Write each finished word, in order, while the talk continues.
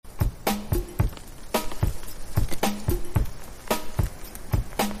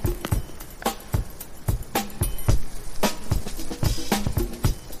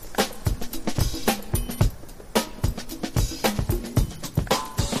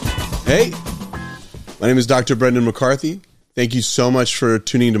Hey, my name is Dr. Brendan McCarthy. Thank you so much for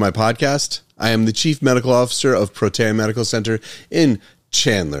tuning into my podcast. I am the Chief Medical Officer of Protea Medical Center in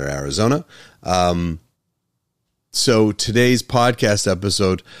Chandler, Arizona. So today's podcast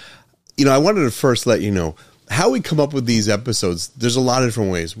episode, I wanted to first let you know how we come up with these episodes. There's a lot of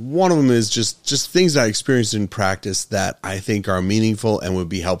different ways. One of them is just things that I experienced in practice that I think are meaningful and would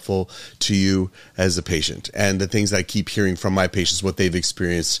be helpful to you as a patient, and the things that I keep hearing from my patients, what they've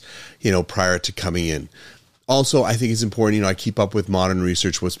experienced, prior to coming in. Also, I think it's important, I keep up with modern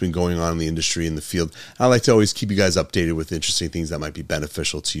research, what's been going on in the industry, in the field. I like to always keep you guys updated with interesting things that might be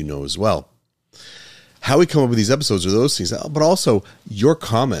beneficial to as well. How we come up with these episodes are those things, but also your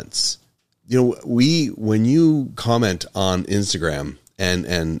comments. When you comment on Instagram and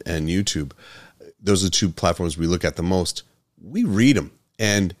YouTube, those are the two platforms we look at the most. We read them,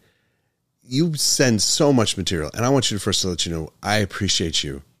 and you send so much material. And I want you to first let you know, I appreciate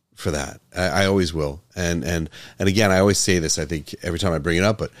you for that. I always will. And again, I always say this, I think every time I bring it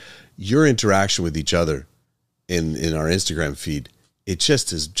up, but your interaction with each other in our Instagram feed, it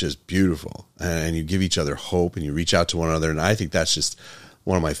just is just beautiful. And you give each other hope, and you reach out to one another. And I think that's just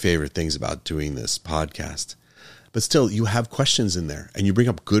one of my favorite things about doing this podcast. But still, you have questions in there, and you bring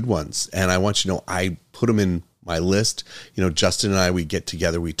up good ones. And I want you to know, I put them in my list. Justin and I, we get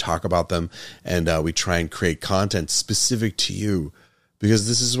together, we talk about them, and we try and create content specific to you, because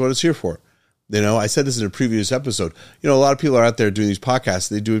this is what it's here for. I said this in a previous episode. A lot of people are out there doing these podcasts.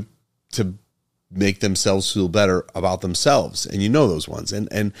 They do it to make themselves feel better about themselves. And those ones.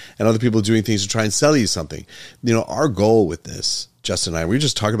 And other people doing things to try and sell you something. Our goal with this, Justin and I, we were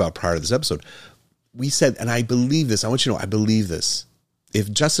just talking about prior to this episode. We said, and I believe this, I want you to know, I believe this.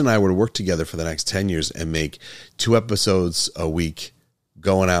 If Justin and I were to work together for the next 10 years and make 2 episodes a week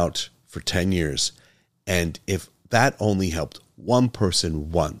going out for 10 years, and if that only helped one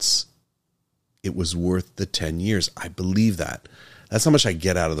person once, it was worth the 10 years. I believe that. That's how much I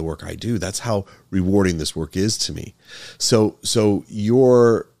get out of the work I do. That's how rewarding this work is to me. So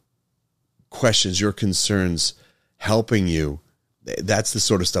your questions, your concerns, helping you, that's the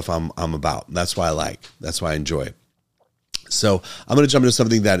sort of stuff I'm about. That's why I like. That's why I enjoy. So I'm going to jump into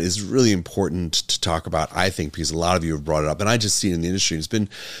something that is really important to talk about, I think, because a lot of you have brought it up, and I just see it in the industry. It's been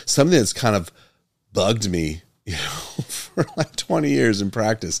something that's kind of bugged me, for like 20 years in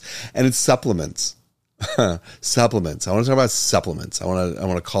practice, and it's supplements. Supplements. I want to talk about supplements. I want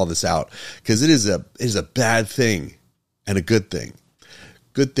to call this out, because it is a bad thing and a good thing.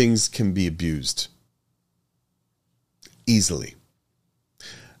 Good things can be abused easily.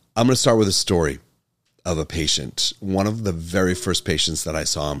 I'm going to start with a story of a patient, one of the very first patients that I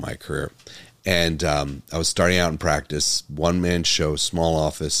saw in my career. And I was starting out in practice, one-man show, small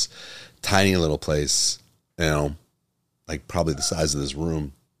office, tiny little place, like probably the size of this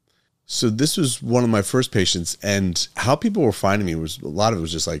room. So this was one of my first patients, and how people were finding me was, a lot of it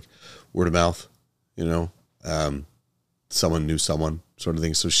was just like word of mouth, someone knew someone sort of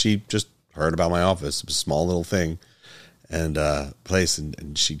thing. So she just heard about my office. It was a small little thing and place,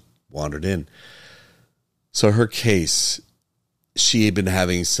 and she wandered in. So her case, she had been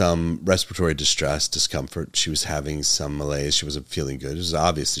having some respiratory distress, discomfort. She was having some malaise. She wasn't feeling good. It was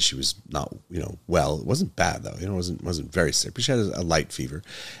obvious that she was not, well. It wasn't bad though. It wasn't very sick, but she had a light fever.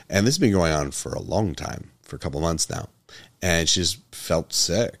 And this has been going on for a long time, for a couple of months now. And she just felt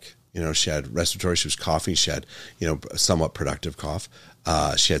sick. She had respiratory, she was coughing. She had, a somewhat productive cough.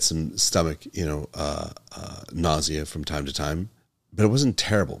 She had some stomach, nausea from time to time, but it wasn't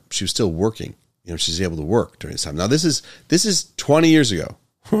terrible. She was still working. She's able to work during this time. Now, this is 20 years ago.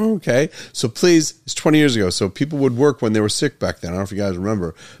 Okay. So please, it's 20 years ago. So people would work when they were sick back then. I don't know if you guys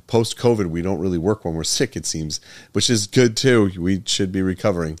remember, post-COVID, we don't really work when we're sick, it seems, which is good too. We should be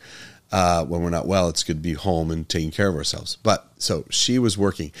recovering. When we're not well, it's good to be home and taking care of ourselves. But so she was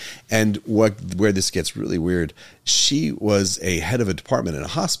working, and where this gets really weird, she was a head of a department in a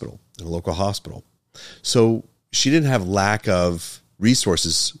hospital, in a local hospital. So she didn't have lack of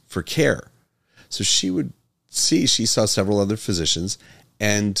resources for care. So she saw several other physicians,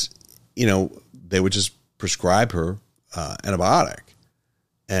 and, they would just prescribe her antibiotic,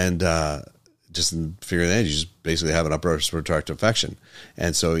 and just figuring that you just basically have an upper respiratory tract infection.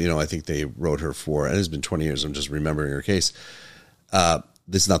 And so, I think they wrote her for, and it's been 20 years, I'm just remembering her case.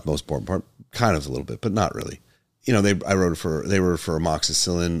 This is not the most important part, kind of a little bit, but not really. They wrote her they were for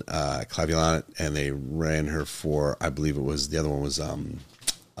amoxicillin, Clavulanate, and they ran her for, I believe it was, the other one was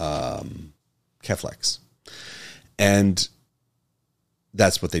Keflex. And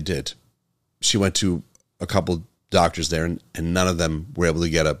that's what they did. She went to a couple doctors there, and none of them were able to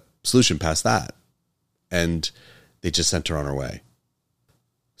get a solution past that. And they just sent her on her way.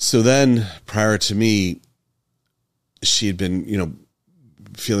 So then prior to me, she had been,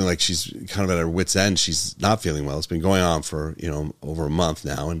 feeling like she's kind of at her wit's end. She's not feeling well. It's been going on for, over a month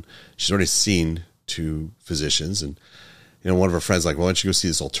now. And she's already seen 2 physicians. And, one of her friends like, well, why don't you go see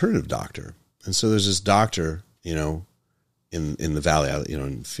this alternative doctor? And so there's this doctor, in the valley,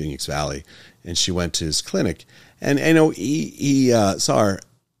 in Phoenix Valley. And she went to his clinic. And he saw her.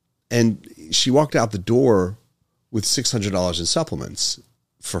 And she walked out the door with $600 in supplements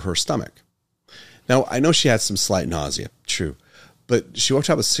for her stomach. Now, I know she had some slight nausea, true. But she walked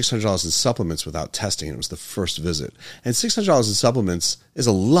out with $600 in supplements without testing. And it was the first visit. And $600 in supplements is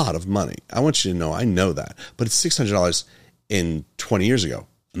a lot of money. I want you to know, I know that. But it's $600 in 20 years ago.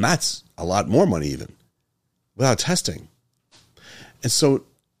 And that's a lot more money even without testing. And so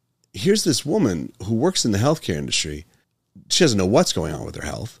here's this woman who works in the healthcare industry. She doesn't know what's going on with her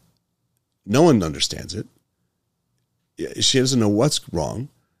health. No one understands it. She doesn't know what's wrong.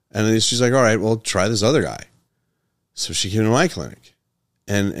 And then she's like, all right, well, try this other guy. So she came to my clinic,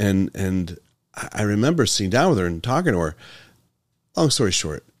 and I remember sitting down with her and talking to her. Long story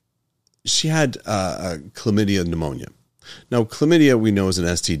short, she had chlamydia pneumonia. Now, chlamydia we know is an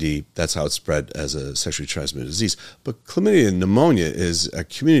STD. That's how it's spread as a sexually transmitted disease. But chlamydia pneumonia is a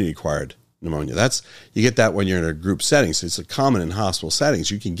community-acquired pneumonia. You get that when you're in a group setting. So it's common in hospital settings.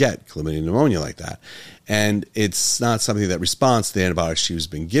 You can get chlamydia pneumonia like that. And it's not something that responds to the antibiotics she's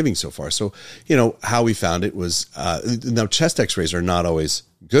been giving so far. So, how we found it was, now chest x-rays are not always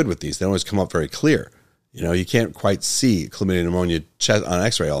good with these. They don't always come up very clear. You can't quite see chlamydia pneumonia on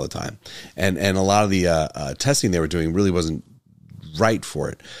x-ray all the time. And a lot of the testing they were doing really wasn't right for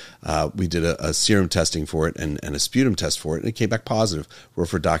it. We did a serum testing for it and a sputum test for it, and it came back positive. We're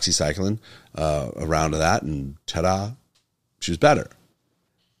for doxycycline, a round of that, and ta-da, she was better.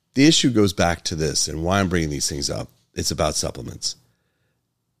 The issue goes back to this, and why I'm bringing these things up. It's about supplements.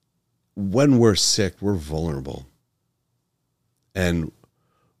 When we're sick, we're vulnerable. And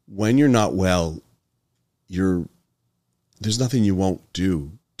when you're not well, there's nothing you won't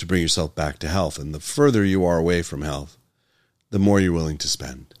do to bring yourself back to health. And the further you are away from health, the more you're willing to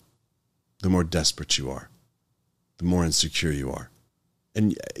spend, the more desperate you are, the more insecure you are.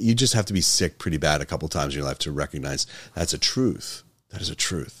 And you just have to be sick pretty bad a couple times in your life to recognize that's a truth. That is a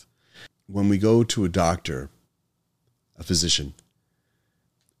truth. When we go to a doctor, a physician,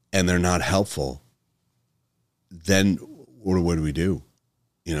 and they're not helpful, then what do we do?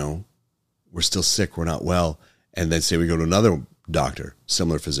 We're still sick, we're not well. And then say we go to another doctor,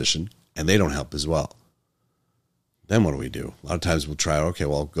 similar physician, and they don't help as well. Then what do we do? A lot of times we'll try,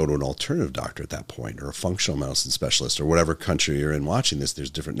 I'll go to an alternative doctor at that point, or a functional medicine specialist, or whatever country you're in watching this, there's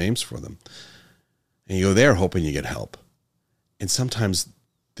different names for them. And you go there hoping you get help. And sometimes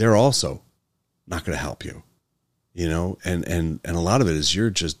they're also not going to help you, and a lot of it is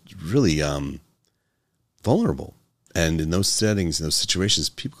you're just really vulnerable. And in those settings, in those situations,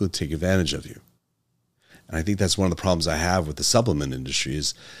 people could take advantage of you. And I think that's one of the problems I have with the supplement industry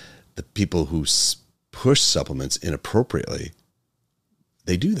is the people who push supplements inappropriately,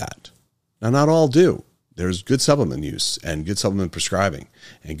 they do that. Now, not all do. There's good supplement use and good supplement prescribing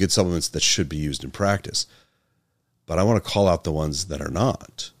and good supplements that should be used in practice. But I want to call out the ones that are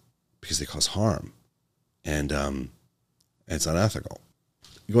not because they cause harm and it's unethical.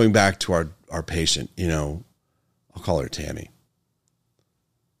 Going back to our patient, I'll call her Tammy.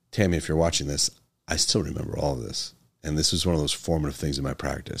 Tammy, if you're watching this, I still remember all of this. And this was one of those formative things in my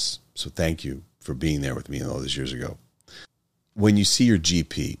practice. So thank you for being there with me all those years ago. When you see your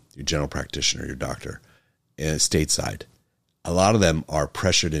GP, your general practitioner, your doctor, stateside, a lot of them are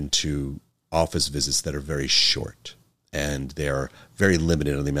pressured into office visits that are very short. And they are very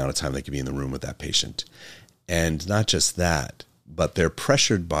limited on the amount of time they can be in the room with that patient. And not just that, but they're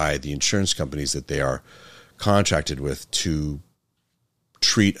pressured by the insurance companies that they are contracted with to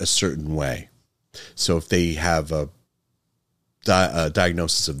treat a certain way. So if they have a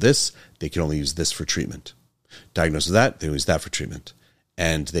diagnosis of this, they can only use this for treatment. Diagnosis of that, they use that for treatment.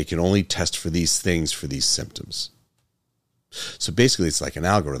 And they can only test for these things for these symptoms. So basically it's like an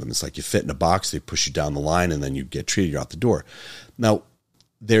algorithm. It's like you fit in a box, they push you down the line, and then you get treated, you're out the door. Now,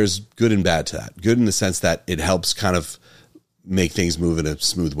 there's good and bad to that. Good in the sense that it helps kind of make things move in a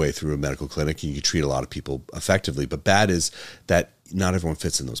smooth way through a medical clinic, and you can treat a lot of people effectively. But bad is that not everyone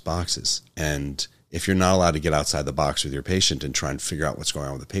fits in those boxes. And if you're not allowed to get outside the box with your patient and try and figure out what's going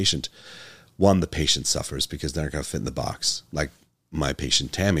on with the patient, one, the patient suffers because they're not going to fit in the box. Like my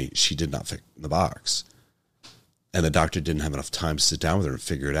patient, Tammy, she did not fit in the box. And the doctor didn't have enough time to sit down with her and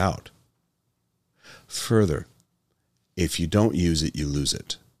figure it out. Further, if you don't use it, you lose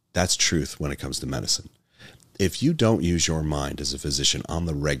it. That's truth when it comes to medicine. if you don't use your mind as a physician on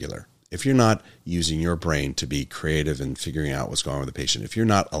the regular, if you're not using your brain to be creative and figuring out what's going on with the patient, if you're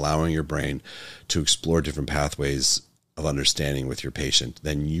not allowing your brain to explore different pathways of understanding with your patient,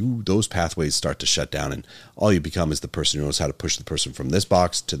 then those pathways start to shut down, and all you become is the person who knows how to push the person from this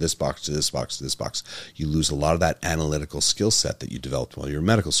box to this box to this box to this box. You lose a lot of that analytical skill set that you developed while you're in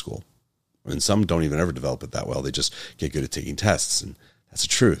medical school. And some don't even ever develop it that well. They just get good at taking tests, and that's the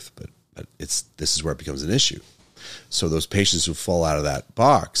truth. But this is where it becomes an issue. So those patients who fall out of that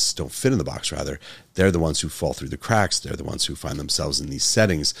box, don't fit in the box rather, they're the ones who fall through the cracks. They're the ones who find themselves in these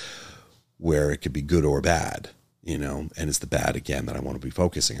settings where it could be good or bad, and it's the bad again that I want to be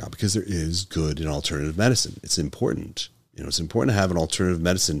focusing on, because there is good in alternative medicine. It's important. It's important to have an alternative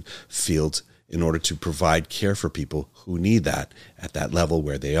medicine field in order to provide care for people who need that at that level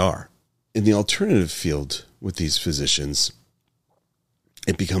where they are. In the alternative field with these physicians,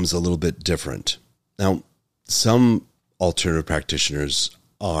 it becomes a little bit different. Now, some alternative practitioners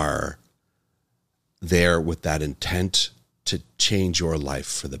are there with that intent to change your life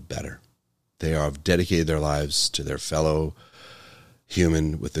for the better. They have dedicated their lives to their fellow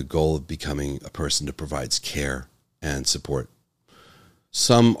human with the goal of becoming a person that provides care and support.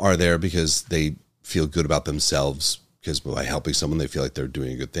 Some are there because they feel good about themselves, because by helping someone, they feel like they're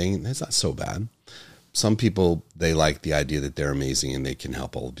doing a good thing. That's not so bad. Some people, they like the idea that they're amazing and they can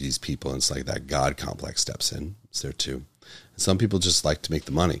help all of these people. And it's like that God complex steps in. It's there too. And some people just like to make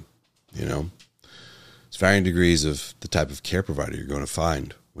the money, It's varying degrees of the type of care provider you're going to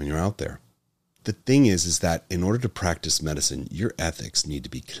find when you're out there. The thing is that in order to practice medicine, your ethics need to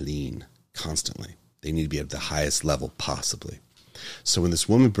be clean constantly. They need to be at the highest level possibly. So when this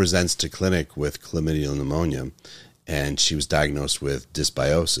woman presents to clinic with chlamydia pneumonia, and she was diagnosed with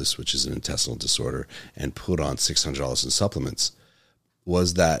dysbiosis, which is an intestinal disorder, and put on $600 in supplements,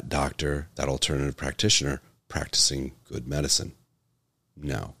 was that doctor, that alternative practitioner, practicing good medicine?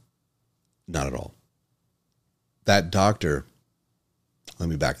 No, not at all. That doctor, let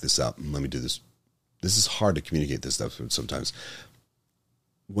me back this up and let me do this. This is hard to communicate this stuff sometimes.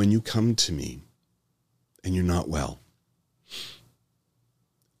 When you come to me and you're not well,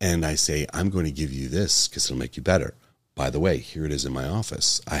 and I say, I'm going to give you this because it'll make you better. By the way, here it is in my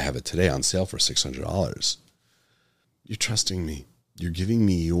office. I have it today on sale for $600. You're trusting me. You're giving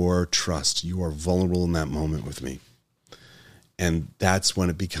me your trust. You are vulnerable in that moment with me. And that's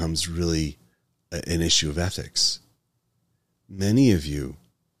when it becomes really an issue of ethics. Many of you,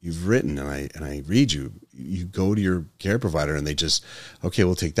 you've written, and I read you go to your care provider and they just, okay,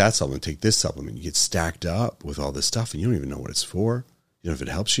 we'll take that supplement, take this supplement. You get stacked up with all this stuff and you don't even know what it's for. You know if it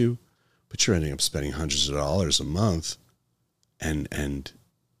helps you, but you're ending up spending hundreds of dollars a month. And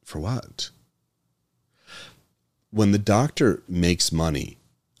for what? When the doctor makes money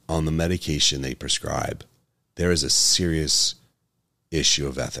on the medication they prescribe, there is a serious issue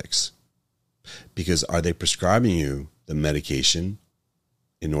of ethics. Because are they prescribing you the medication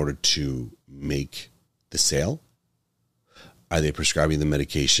in order to make the sale? Are they prescribing the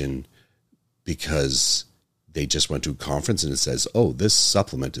medication because they just went to a conference and it says, oh, this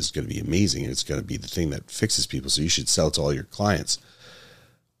supplement is going to be amazing and it's going to be the thing that fixes people, so you should sell it to all your clients?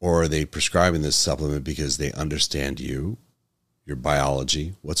 Or are they prescribing this supplement because they understand you, your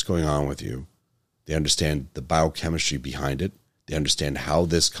biology, what's going on with you? They understand the biochemistry behind it. They understand how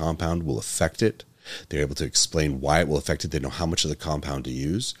this compound will affect it. They're able to explain why it will affect it. They know how much of the compound to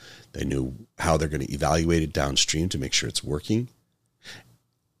use. They know how they're going to evaluate it downstream to make sure it's working.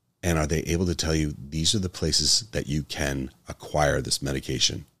 And are they able to tell you these are the places that you can acquire this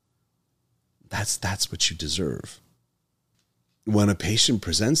medication? That's what you deserve. When a patient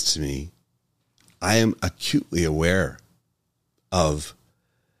presents to me, I am acutely aware of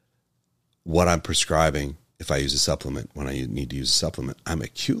what I'm prescribing if I use a supplement, when I need to use a supplement. I'm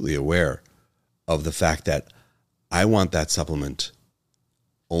acutely aware of the fact that I want that supplement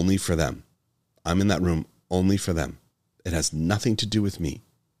only for them. I'm in that room only for them. It has nothing to do with me.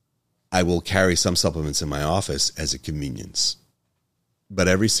 I will carry some supplements in my office as a convenience. But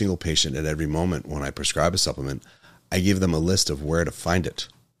every single patient at every moment when I prescribe a supplement, I give them a list of where to find it,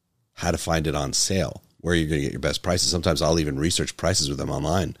 how to find it on sale, where you're going to get your best prices. Sometimes I'll even research prices with them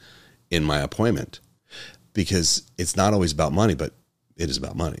online in my appointment, because it's not always about money, but it is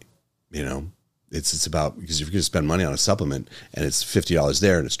about money. It's about, because if you're going to spend money on a supplement and it's $50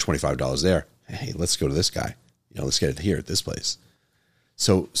 there and it's $25 there, hey, let's go to this guy. Let's get it here at this place.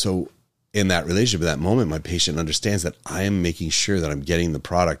 So in that relationship, at that moment, my patient understands that I am making sure that I'm getting the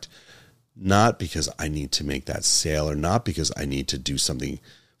product, not because I need to make that sale or not because I need to do something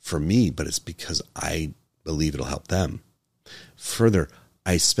for me, but it's because I believe it'll help them. Further,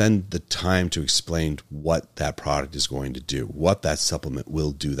 I spend the time to explain what that product is going to do, what that supplement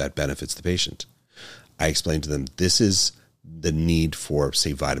will do that benefits the patient. I explain to them, this is the need for,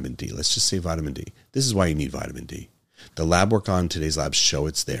 say, vitamin D. Let's just say vitamin D. This is why you need vitamin D. The lab work on today's labs show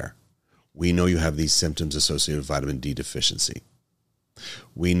it's there. We know you have these symptoms associated with vitamin D deficiency.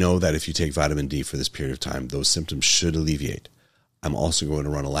 We know that if you take vitamin D for this period of time, those symptoms should alleviate. I'm also going to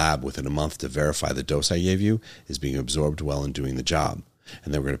run a lab within a month to verify the dose I gave you is being absorbed well and doing the job.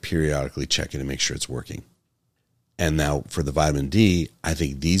 And then we're going to periodically check in and make sure it's working. And now for the vitamin D, I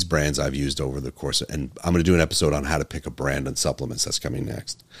think these brands I've used over the course, and I'm going to do an episode on how to pick a brand on supplements. That's coming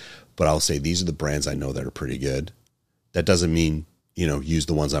next. But I'll say these are the brands I know that are pretty good. That doesn't mean, use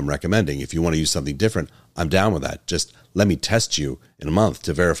the ones I'm recommending. If you want to use something different, I'm down with that. Just let me test you in a month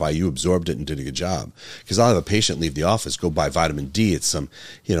to verify you absorbed it and did a good job. Because I'll have a patient leave the office, go buy vitamin D at some,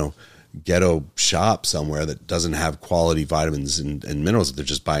 ghetto shop somewhere that doesn't have quality vitamins and minerals. They're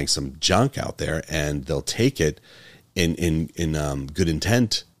just buying some junk out there, and they'll take it in good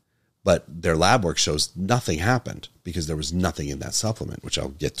intent, but their lab work shows nothing happened because there was nothing in that supplement, which I'll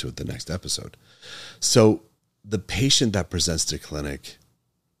get to at the next episode. So the patient that presents to clinic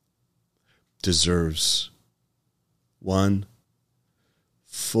deserves one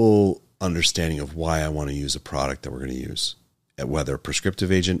full understanding of why I want to use a product that we're going to use, whether a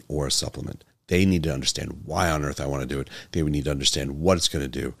prescriptive agent or a supplement. They need to understand why on earth I want to do it. They would need to understand what it's going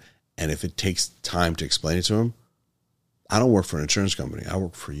to do. And if it takes time to explain it to them, I don't work for an insurance company. I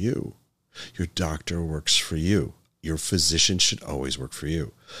work for you. Your doctor works for you. Your physician should always work for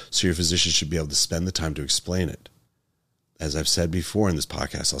you. So your physician should be able to spend the time to explain it. As I've said before in this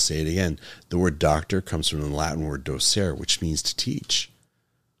podcast, I'll say it again. The word doctor comes from the Latin word docere, which means to teach.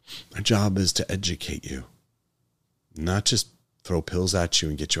 Our job is to educate you, not just throw pills at you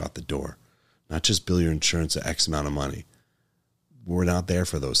and get you out the door, not just bill your insurance at X amount of money. We're not there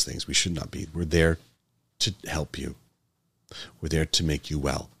for those things. We should not be. We're there to help you. We're there to make you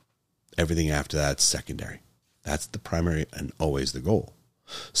well. Everything after that's secondary. That's the primary and always the goal.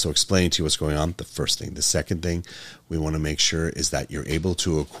 So explaining to you what's going on, the first thing. The second thing we want to make sure is that you're able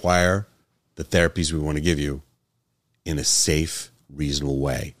to acquire the therapies we want to give you in a safe, reasonable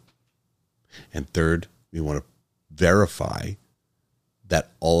way. And third, we want to verify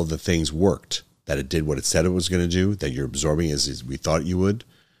that all of the things worked, that it did what it said it was going to do, that you're absorbing as we thought you would,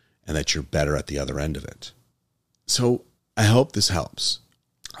 and that you're better at the other end of it. So I hope this helps.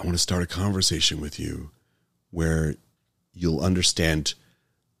 I want to start a conversation with you where you'll understand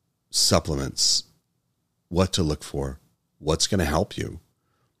supplements, what to look for, what's going to help you,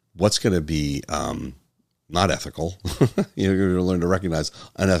 what's going to be not ethical. You're going to learn to recognize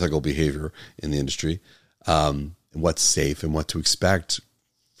unethical behavior in the industry, and what's safe and what to expect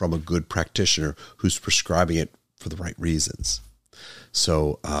from a good practitioner who's prescribing it for the right reasons.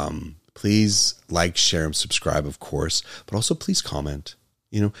 So please like, share, and subscribe, of course, but also please comment.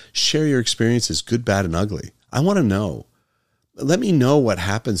 Share your experiences, good, bad, and ugly. I want to know. Let me know what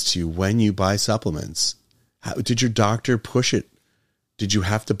happens to you when you buy supplements. Did your doctor push it? Did you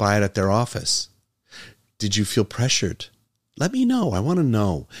have to buy it at their office? Did you feel pressured? Let me know. I want to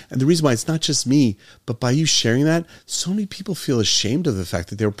know. And the reason why it's not just me, but by you sharing that, so many people feel ashamed of the fact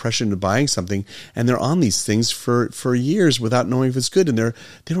that they were pressured into buying something and they're on these things for years without knowing if it's good, and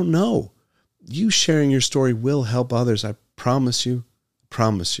they don't know. You sharing your story will help others. I promise you.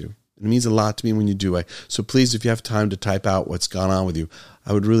 Promise you. It means a lot to me when you do. So please, if you have time to type out what's gone on with you,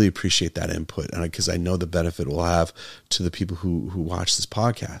 I would really appreciate that input, and because I know the benefit it will have to the people who watch this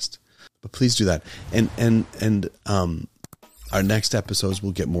podcast. But please do that. And our next episodes,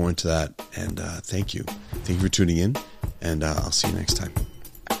 we'll get more into that. And thank you. Thank you for tuning in, and I'll see you next time.